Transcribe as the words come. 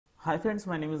Hi friends,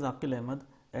 my name is Aqil Ahmed,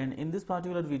 and in this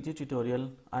particular video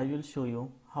tutorial I will show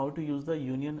you how to use the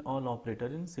union all operator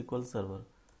in SQL Server.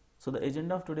 So the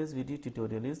agenda of today's video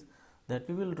tutorial is that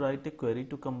we will write a query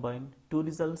to combine two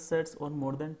result sets or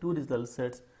more than two result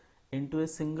sets into a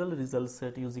single result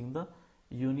set using the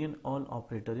union all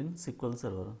operator in SQL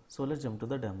Server. So let's jump to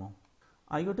the demo.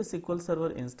 I got a SQL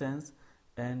Server instance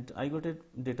and I got a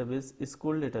database, a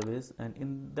school database, and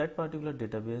in that particular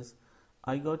database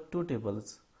I got two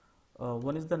tables.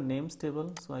 One is the names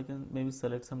table, so I can maybe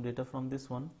select some data from this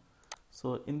one.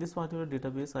 So in this particular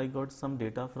database I got some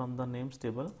data from the names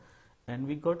table, and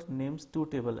we got names 2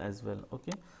 table as well.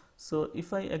 Okay, so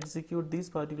if I execute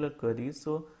these particular queries,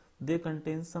 so they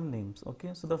contain some names.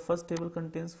 Okay, so the first table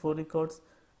contains 4 records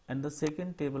and the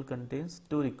second table contains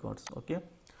 2 records. Okay,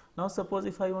 now suppose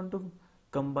if I want to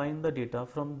combine the data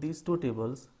from these two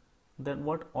tables, then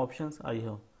what options I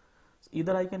have? So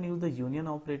either I can use the union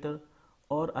operator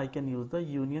or I can use the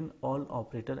union all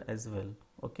operator as well.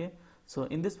 Okay, so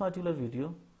in this particular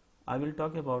video I will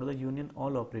talk about the union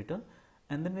all operator,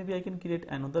 and then maybe I can create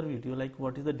another video like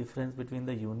what is the difference between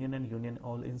the union and union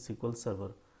all in SQL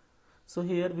Server. So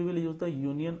here we will use the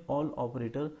union all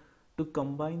operator to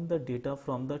combine the data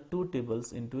from the two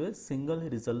tables into a single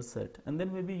result set, and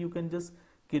then maybe you can just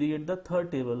create the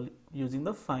third table using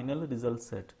the final result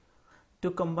set. To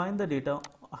combine the data,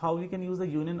 how we can use the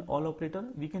union all operator?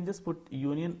 We can just put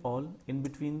union all in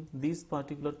between these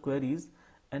particular queries,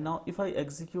 and now if I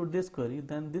execute this query,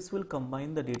 then this will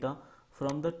combine the data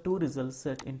from the two result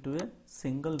set into a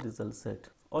single result set.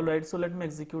 Alright, so let me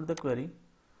execute the query.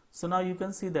 So now you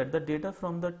can see that the data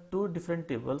from the two different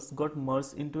tables got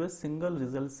merged into a single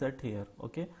result set here.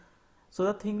 Okay, so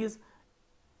the thing is,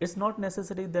 it's not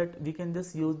necessary that we can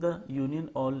just use the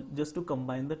union all just to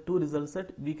combine the two result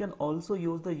set. We can also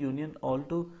use the union all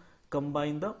to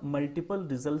combine the multiple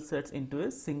result sets into a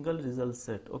single result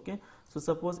set. Okay, so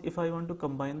suppose if I want to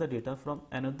combine the data from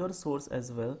another source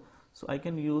as well, so I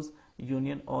can use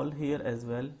union all here as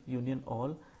well, union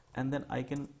all, and then I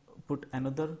can put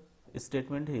another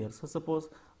statement here. So suppose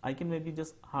I can maybe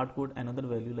just hard code another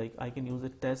value, like I can use a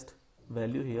test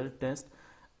value here, test,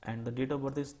 and the date of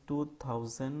birth is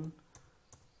 2000.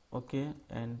 Okay,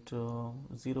 and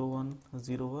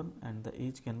 0101, and the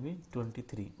age can be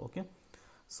 23. Okay,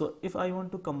 so if I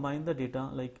want to combine the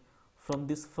data like from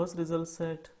this first result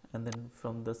set, and then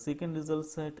from the second result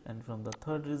set, and from the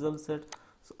third result set,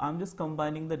 so I'm just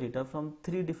combining the data from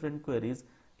 3 different queries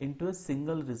into a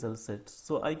single result set.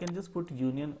 So I can just put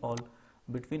union all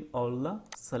between all the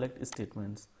select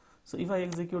statements. So if I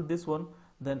execute this one,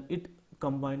 then it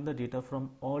combine the data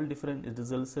from all different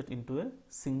result set into a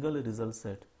single result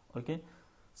set. Okay,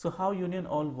 so how union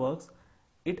all works?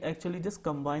 It actually just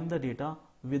combine the data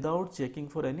without checking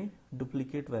for any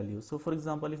duplicate value. So for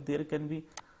example, if there can be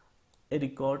a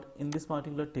record in this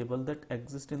particular table that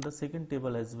exists in the second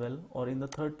table as well, or in the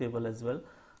third table as well,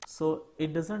 so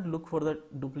it doesn't look for the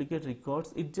duplicate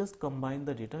records, it just combine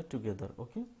the data together.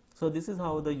 Okay, so this is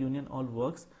how the union all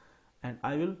works, and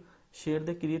I will share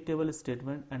the create table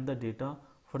statement and the data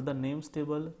for the names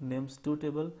table, names 2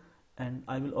 table, and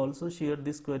I will also share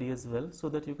this query as well so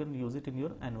that you can use it in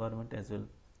your environment as well.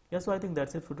 Yeah, so I think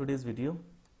that's it for today's video.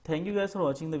 Thank you guys for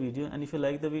watching the video, and if you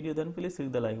like the video, then please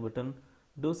click the like button,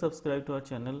 do subscribe to our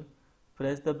channel,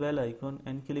 press the bell icon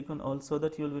and click on all so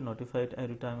that you will be notified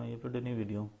every time I upload a new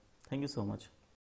video. Thank you so much.